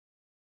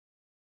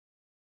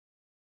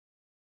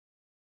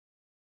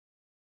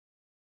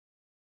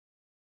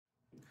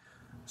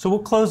So we'll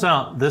close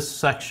out this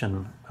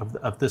section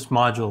of this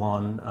module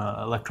on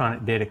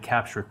electronic data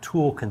capture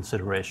tool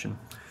consideration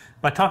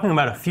by talking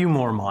about a few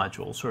more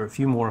modules or a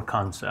few more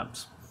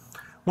concepts.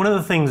 One of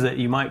the things that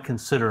you might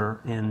consider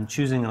in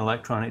choosing an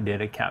electronic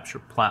data capture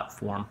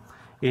platform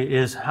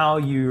is how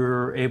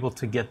you're able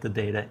to get the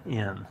data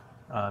in,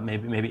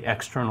 maybe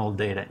external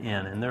data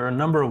in. And there are a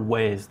number of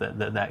ways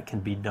that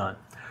can be done.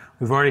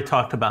 We've already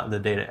talked about the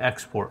data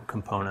export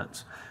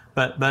components,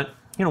 but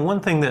you know, one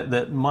thing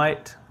that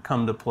might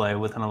come to play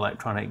with an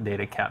electronic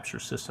data capture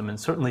system, and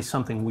certainly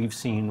something we've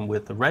seen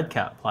with the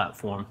REDCap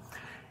platform,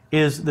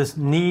 is this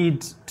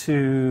need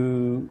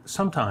to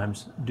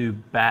sometimes do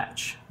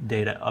batch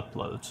data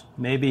uploads.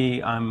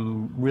 Maybe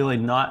I'm really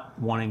not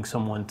wanting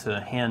someone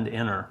to hand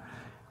enter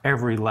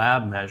every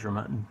lab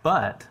measurement,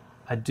 but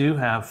I do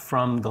have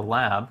from the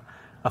lab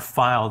a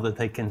file that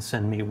they can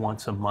send me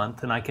once a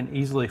month, and I can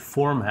easily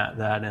format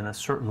that in a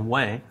certain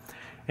way.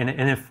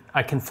 And if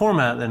I can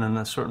format that in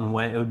a certain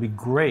way, it would be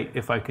great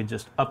if I could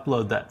just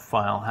upload that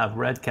file, have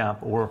REDCap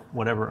or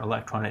whatever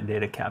electronic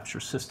data capture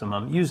system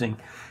I'm using.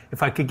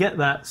 If I could get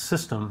that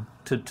system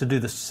to do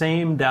the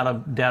same data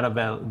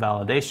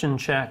validation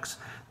checks,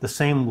 the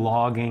same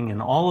logging,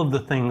 and all of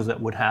the things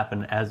that would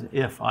happen as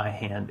if I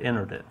hand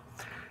entered it.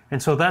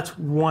 And so that's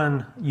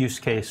one use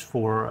case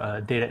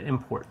for data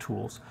import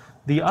tools.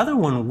 The other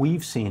one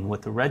we've seen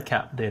with the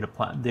REDCap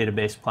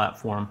database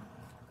platform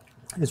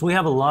is we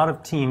have a lot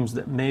of teams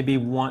that maybe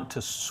want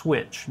to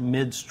switch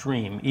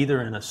midstream,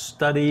 either in a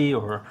study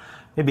or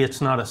maybe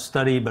it's not a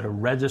study but a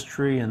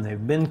registry, and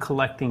they've been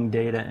collecting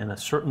data in a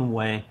certain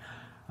way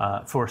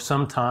for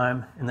some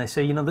time, and they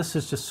say, you know, this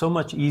is just so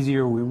much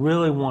easier, we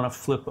really want to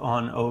flip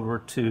on over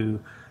to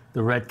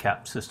the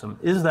REDCap system.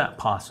 Is that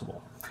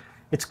possible?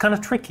 It's kind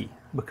of tricky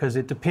because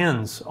it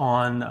depends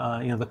on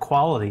you know, the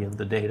quality of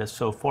the data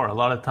so far. A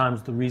lot of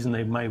times the reason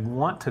they might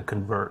want to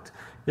convert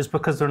is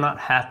because they're not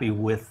happy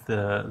with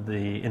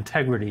the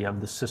integrity of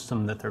the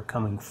system that they're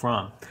coming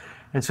from.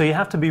 And so you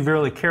have to be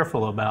really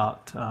careful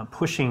about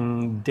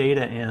pushing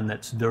data in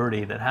that's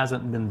dirty, that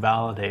hasn't been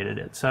validated,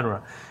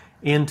 etc.,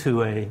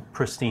 into a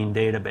pristine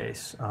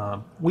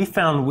database. We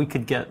found we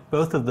could get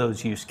both of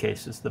those use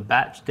cases, the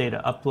batch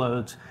data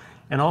uploads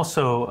and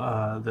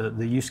also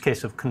the use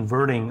case of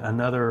converting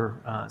another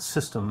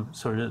system,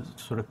 sort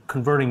of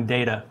converting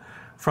data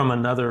from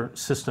another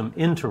system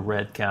into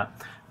REDCap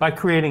by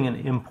creating an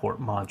import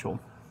module.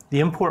 The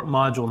import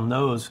module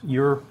knows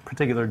your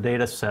particular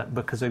data set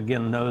because,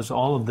 again, knows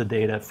all of the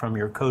data from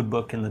your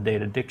codebook and the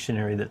data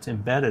dictionary that's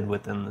embedded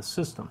within the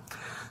system.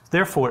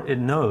 Therefore, it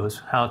knows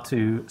how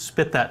to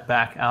spit that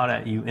back out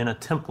at you in a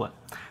template.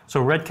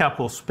 So REDCap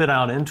will spit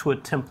out into a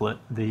template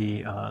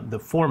the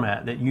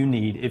format that you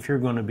need if you're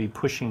going to be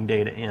pushing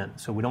data in.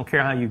 So we don't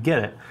care how you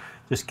get it,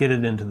 just get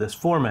it into this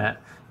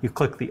format. You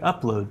click the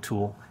upload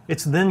tool.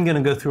 It's then going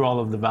to go through all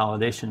of the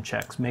validation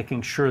checks,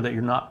 making sure that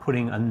you're not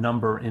putting a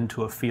number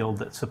into a field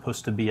that's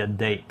supposed to be a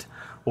date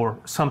or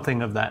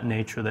something of that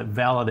nature that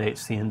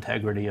validates the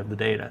integrity of the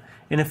data.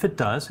 And if it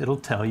does, it'll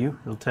tell you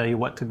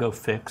what to go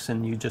fix,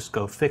 and you just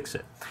go fix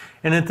it.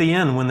 And at the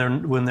end,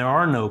 when there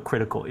are no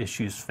critical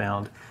issues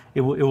found,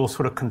 it will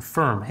sort of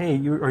confirm, hey,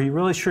 are you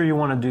really sure you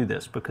want to do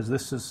this? Because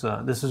this is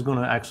going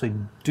to actually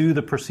do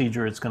the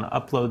procedure. It's going to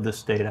upload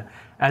this data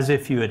as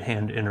if you had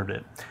hand entered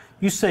it.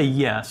 You say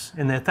yes,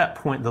 and at that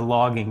point the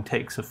logging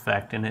takes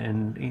effect,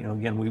 and you know,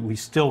 again, we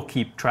still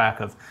keep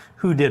track of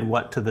who did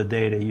what to the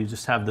data. You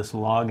just have this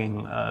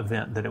logging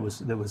event that it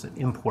was an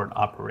import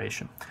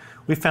operation.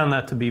 We found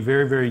that to be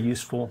very, very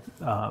useful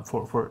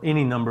for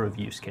any number of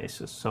use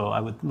cases. So I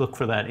would look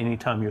for that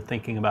anytime you're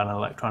thinking about an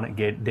electronic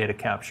data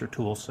capture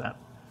tool set.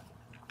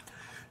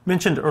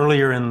 Mentioned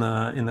earlier in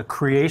the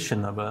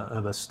creation of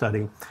a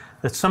study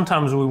that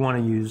sometimes we want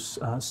to use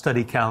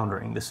study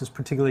calendaring. This is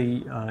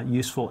particularly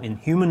useful in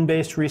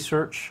human-based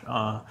research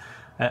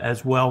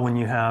as well when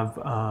you have,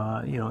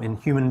 you know, in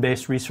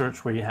human-based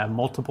research where you have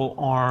multiple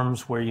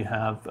arms, where you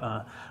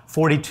have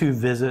 42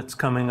 visits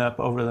coming up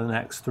over the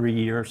next 3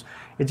 years.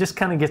 It just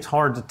kind of gets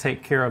hard to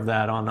take care of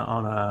that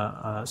on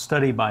a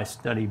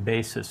study-by-study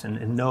basis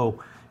and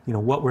know, you know,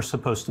 what we're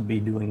supposed to be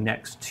doing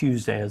next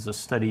Tuesday as a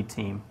study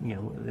team, you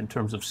know, in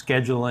terms of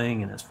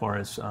scheduling and as far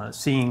as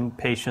seeing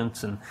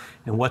patients and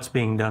what's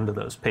being done to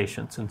those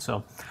patients. And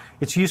so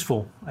it's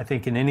useful, I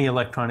think, in any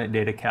electronic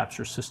data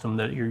capture system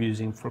that you're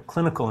using for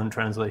clinical and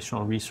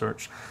translational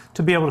research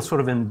to be able to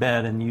sort of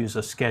embed and use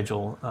a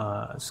schedule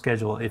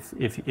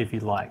if you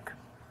like.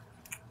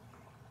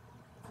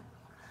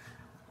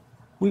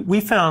 We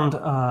found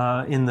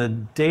in the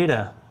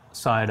data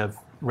side of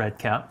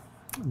REDCap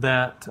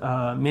that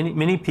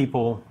many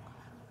people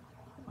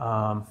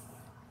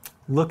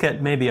look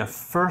at maybe a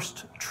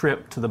first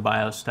trip to the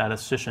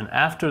biostatistician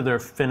after they're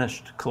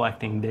finished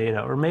collecting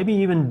data, or maybe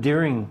even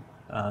during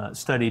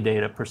study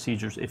data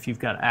procedures if you've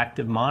got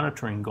active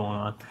monitoring going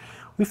on.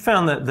 We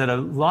found that a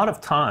lot of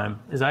time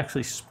is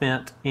actually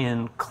spent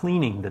in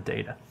cleaning the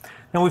data.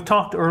 Now, we've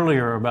talked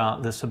earlier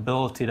about this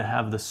ability to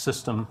have the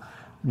system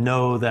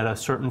know that a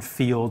certain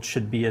field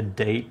should be a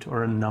date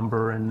or a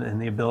number, and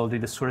the ability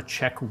to sort of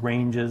check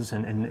ranges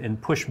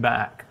and push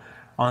back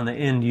on the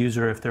end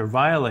user if they're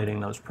violating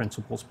those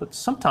principles. But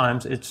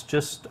sometimes it's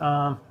just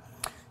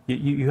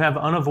you have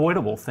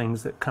unavoidable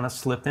things that kind of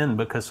slip in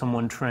because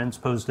someone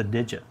transposed a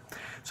digit.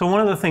 So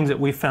one of the things that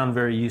we found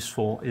very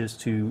useful is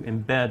to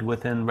embed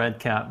within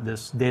REDCap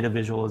this data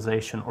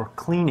visualization or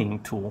cleaning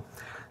tool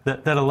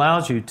that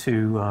allows you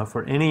to,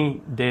 for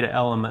any data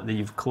element that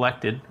you've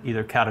collected,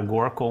 either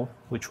categorical,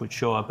 which would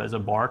show up as a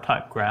bar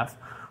type graph,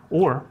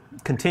 or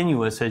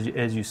continuous,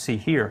 as you see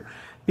here,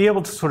 be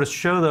able to sort of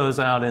show those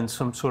out in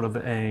some sort of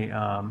a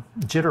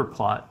jitter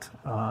plot,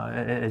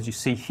 as you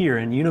see here,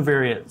 in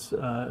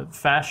univariate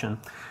fashion.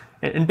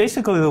 And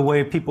basically the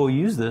way people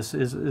use this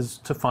is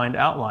to find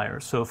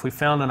outliers. So if we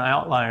found an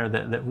outlier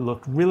that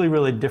looked really,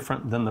 really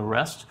different than the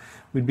rest,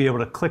 we'd be able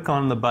to click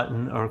on the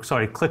button, or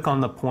sorry, click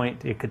on the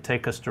point. It could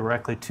take us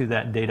directly to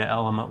that data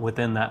element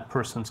within that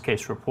person's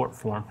case report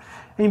form.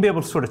 And you'd be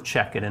able to sort of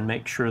check it and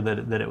make sure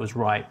that it was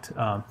right.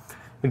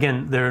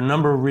 Again, there are a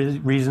number of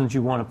reasons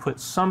you want to put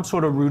some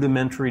sort of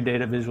rudimentary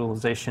data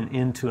visualization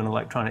into an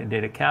electronic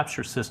data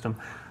capture system.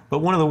 But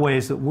one of the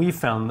ways that we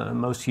found the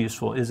most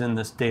useful is in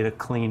this data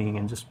cleaning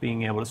and just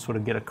being able to sort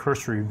of get a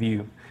cursory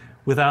view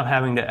without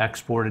having to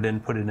export it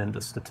and put it into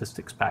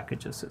statistics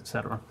packages,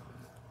 etc.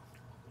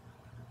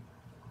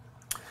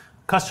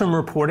 Custom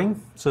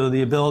reporting, so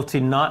the ability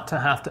not to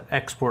have to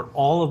export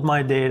all of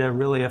my data,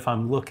 really, if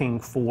I'm looking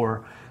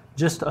for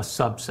just a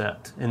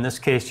subset. In this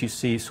case, you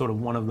see sort of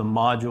one of the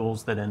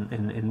modules that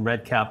in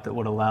REDCap that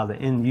would allow the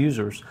end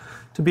users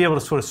to be able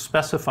to sort of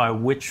specify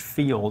which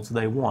fields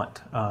they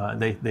want.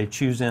 They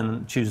choose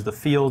the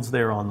fields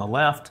there on the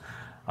left.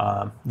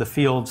 The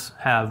fields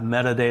have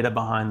metadata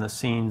behind the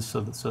scenes,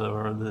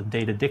 or the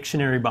data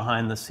dictionary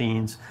behind the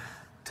scenes.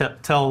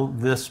 Tell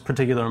this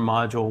particular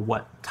module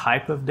what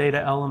type of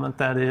data element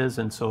that is,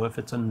 and so if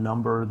it's a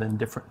number, then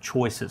different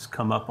choices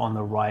come up on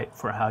the right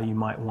for how you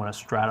might want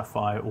to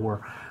stratify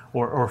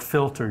or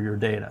filter your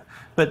data.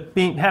 But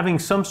having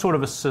some sort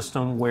of a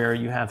system where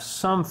you have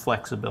some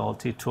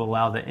flexibility to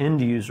allow the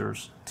end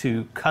users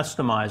to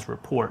customize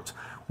reports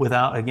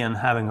without, again,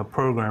 having a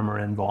programmer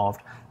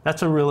involved,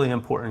 that's a really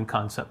important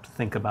concept to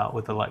think about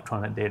with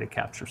electronic data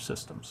capture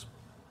systems.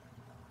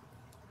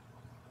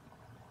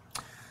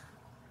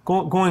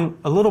 Going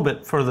a little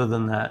bit further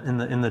than that,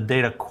 in the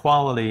data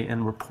quality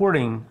and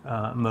reporting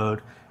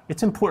mode,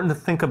 it's important to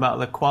think about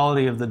the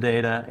quality of the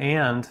data,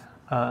 and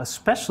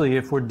especially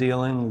if we're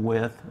dealing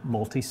with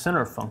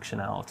multi-center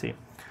functionality.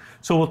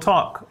 So we'll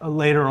talk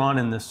later on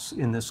in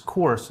this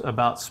course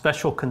about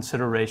special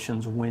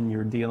considerations when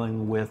you're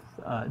dealing with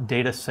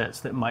data sets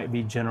that might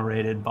be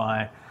generated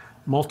by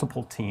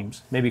multiple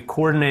teams, maybe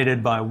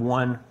coordinated by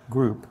one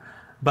group.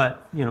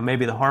 But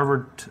maybe the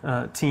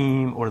Harvard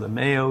team or the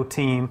Mayo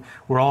team,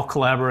 we're all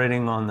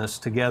collaborating on this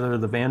together,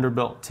 the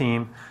Vanderbilt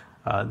team,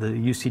 the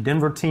UC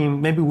Denver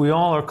team, maybe we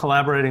all are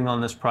collaborating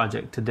on this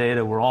project to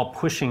data. We're all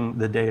pushing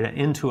the data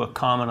into a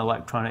common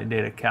electronic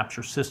data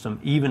capture system,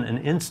 even an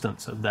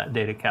instance of that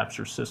data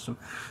capture system,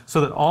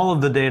 so that all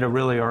of the data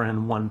really are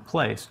in one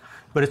place.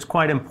 But it's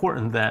quite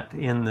important that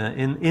in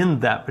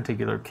that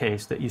particular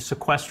case that you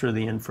sequester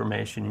the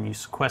information and you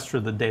sequester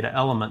the data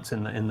elements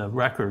in the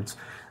records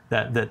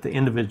that the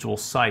individual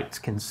sites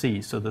can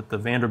see, so that the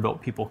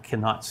Vanderbilt people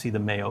cannot see the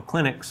Mayo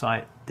Clinic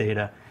site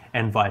data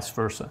and vice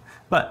versa.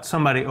 But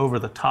somebody over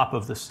the top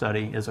of the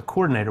study as a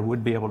coordinator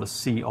would be able to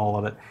see all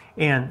of it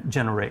and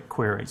generate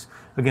queries.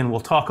 Again, we'll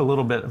talk a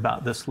little bit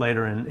about this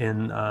later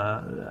in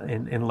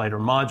later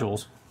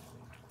modules.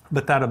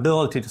 But that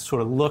ability to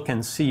sort of look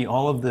and see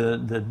all of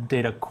the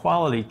data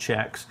quality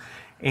checks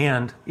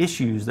and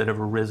issues that have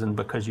arisen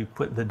because you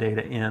put the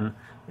data in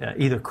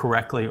either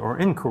correctly or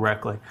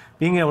incorrectly,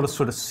 being able to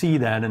sort of see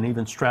that and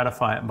even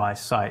stratify it by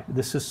site.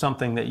 This is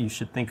something that you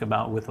should think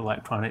about with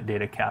electronic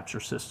data capture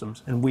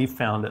systems. And we've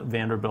found at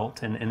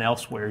Vanderbilt and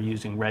elsewhere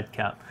using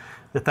REDCap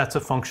that that's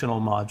a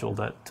functional module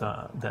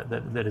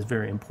that is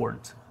very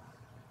important.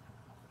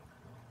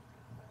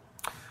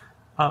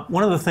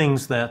 One of the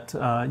things that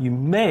you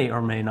may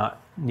or may not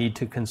need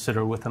to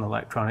consider with an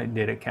electronic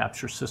data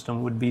capture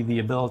system would be the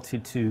ability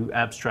to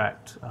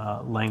abstract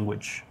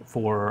language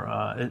for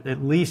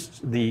at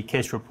least the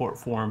case report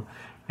form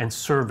and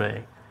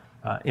survey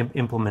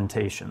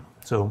implementation.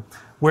 So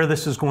where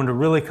this is going to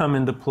really come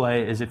into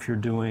play is if you're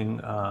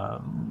doing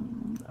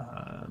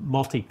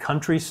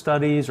multi-country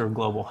studies or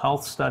global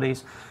health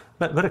studies.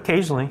 But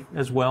occasionally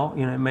as well,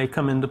 it may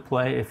come into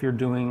play if you're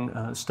doing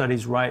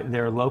studies right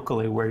there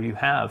locally where you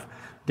have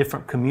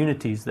different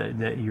communities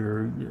that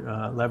you're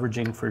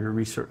leveraging for your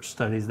research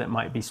studies that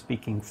might be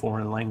speaking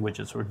foreign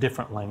languages or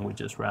different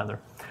languages rather.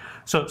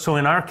 So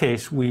in our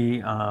case,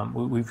 we've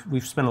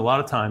spent a lot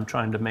of time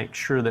trying to make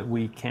sure that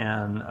we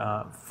can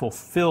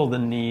fulfill the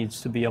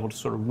needs to be able to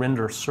sort of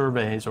render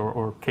surveys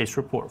or case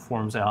report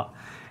forms out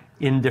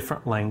in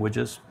different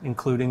languages,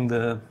 including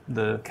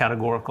the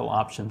categorical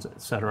options,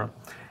 et cetera.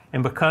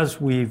 And because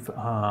we've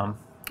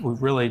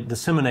we've really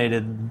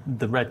disseminated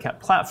the REDCap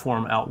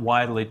platform out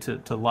widely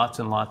to lots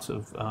and lots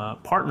of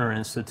partner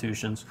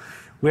institutions.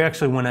 We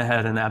actually went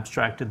ahead and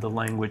abstracted the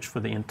language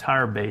for the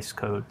entire base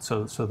code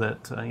so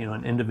that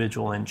an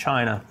individual in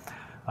China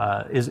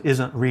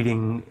isn't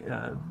reading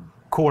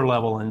core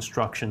level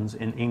instructions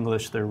in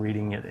English, they're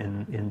reading it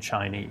in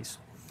Chinese.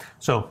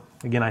 So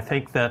again, I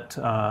think that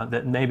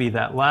that maybe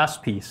that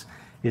last piece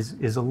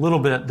is a little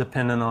bit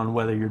dependent on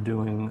whether you're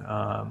doing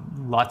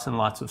lots and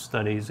lots of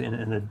studies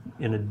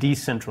in a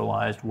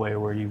decentralized way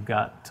where you've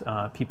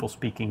got people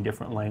speaking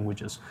different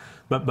languages.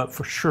 But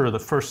for sure, the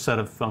first set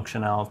of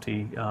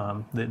functionality,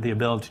 the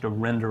ability to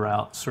render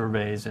out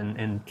surveys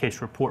and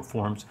case report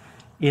forms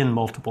in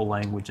multiple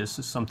languages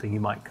is something you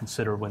might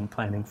consider when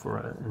planning for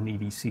an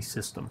EDC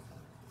system.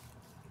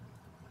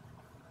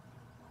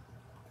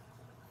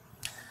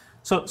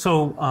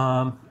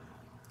 So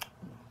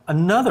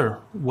another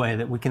way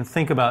that we can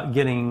think about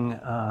getting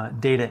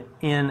data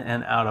in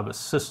and out of a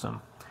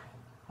system,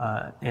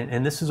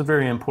 and this is a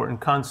very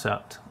important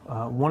concept.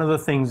 One of the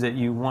things that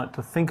you want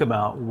to think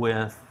about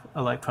with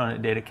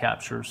electronic data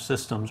capture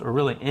systems, or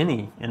really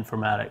any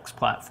informatics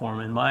platform,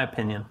 in my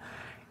opinion,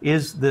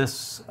 is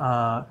this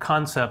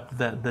concept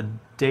that the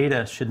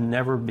data should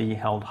never be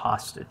held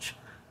hostage.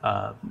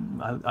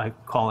 I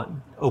call it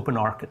open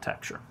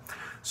architecture.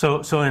 So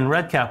in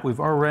REDCap, we've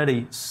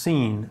already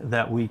seen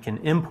that we can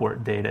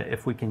import data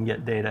if we can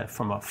get data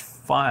from a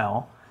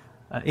file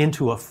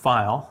into a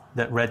file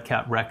that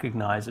REDCap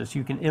recognizes.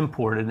 You can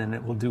import it and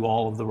it will do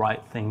all of the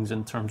right things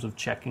in terms of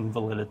checking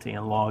validity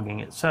and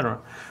logging, etc.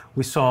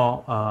 We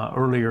saw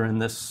earlier in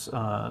this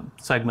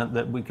segment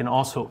that we can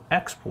also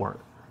export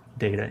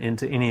data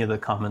into any of the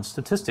common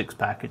statistics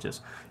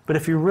packages. But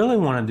if you really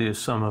want to do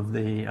some of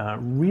the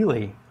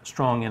really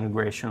strong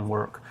integration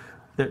work,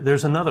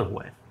 there's another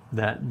way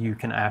that you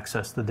can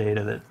access the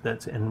data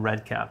that's in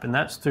REDCap, and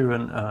that's through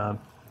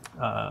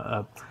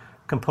a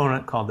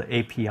component called the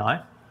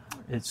API.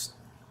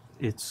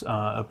 It's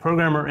a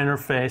programmer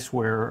interface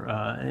where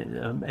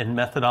and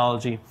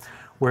methodology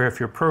where if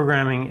you're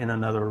programming in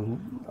another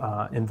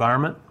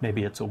environment,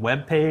 maybe it's a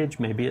web page,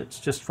 maybe it's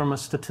just from a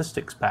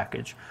statistics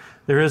package,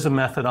 there is a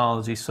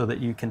methodology so that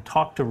you can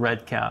talk to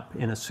REDCap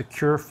in a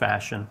secure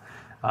fashion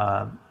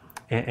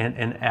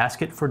and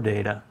ask it for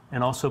data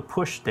and also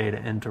push data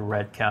into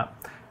REDCap.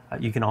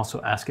 You can also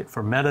ask it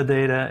for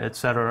metadata,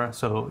 etc.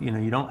 So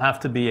you don't have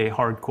to be a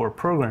hardcore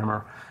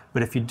programmer,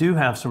 but if you do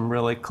have some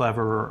really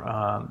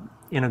clever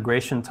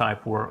integration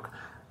type work,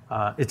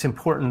 it's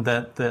important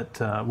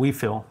that we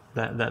feel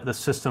that the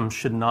system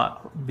should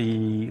not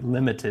be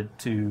limited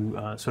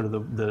to sort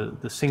of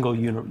the single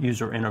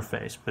user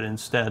interface, but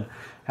instead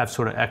have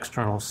sort of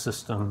external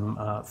system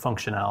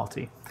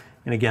functionality.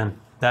 And again,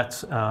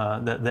 that's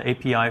the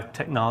API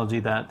technology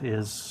that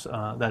is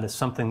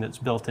something that's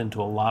built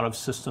into a lot of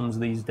systems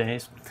these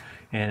days.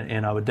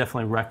 And I would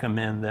definitely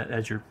recommend that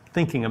as you're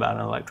thinking about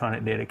an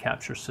electronic data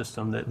capture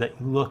system that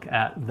you look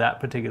at that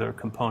particular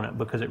component,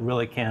 because it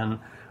really can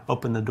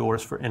open the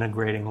doors for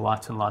integrating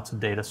lots and lots of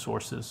data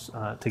sources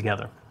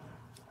together.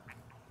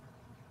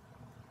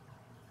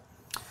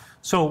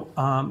 So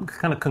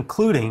kind of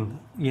concluding,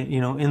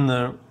 in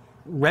the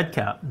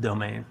REDCap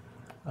domain,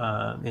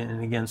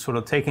 and again, sort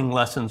of taking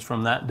lessons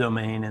from that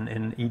domain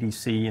and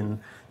EDC and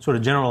sort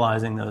of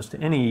generalizing those to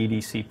any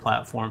EDC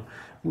platform,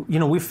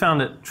 we've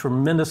found it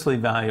tremendously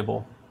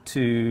valuable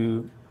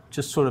to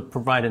just sort of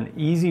provide an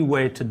easy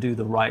way to do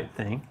the right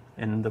thing,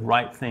 and the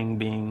right thing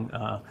being,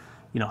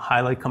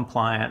 highly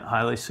compliant,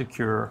 highly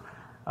secure,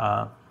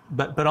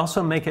 but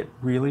also make it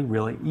really,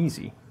 really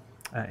easy,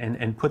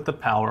 and put the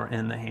power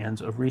in the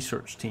hands of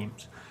research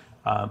teams.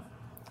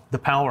 The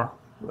power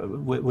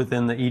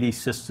within the ED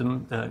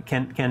system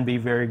can be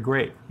very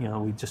great.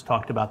 We just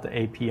talked about the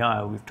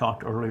API. We've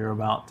talked earlier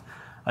about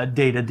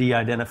data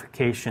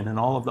de-identification and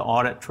all of the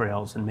audit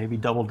trails and maybe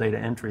double data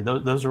entry.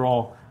 Those are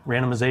all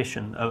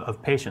randomization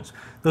of patients.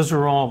 Those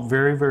are all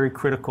very, very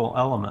critical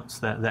elements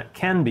that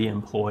can be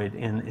employed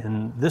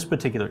in this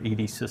particular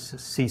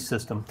EDC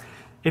system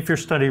if your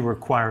study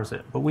requires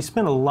it. But we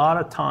spend a lot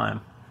of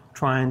time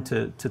trying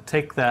to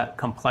take that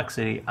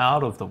complexity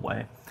out of the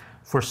way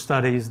for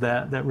studies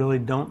that really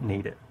don't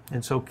need it.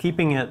 And so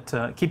keeping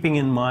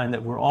in mind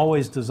that we're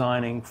always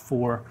designing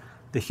for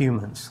the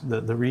humans,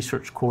 the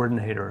research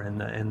coordinator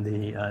and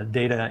the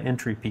data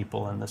entry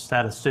people and the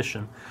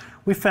statistician,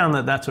 we found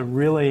that that's a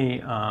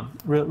really,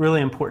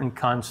 really important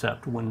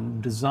concept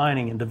when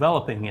designing and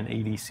developing an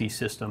EDC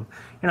system.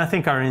 And I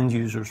think our end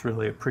users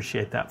really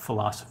appreciate that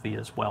philosophy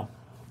as well.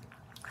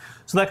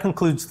 So that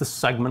concludes the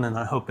segment, and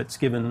I hope it's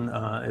given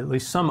at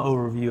least some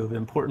overview of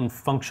important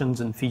functions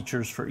and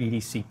features for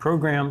EDC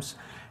programs,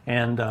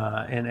 and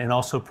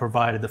also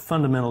provided the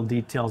fundamental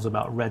details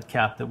about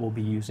REDCap that we'll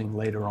be using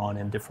later on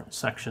in different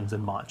sections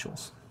and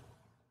modules.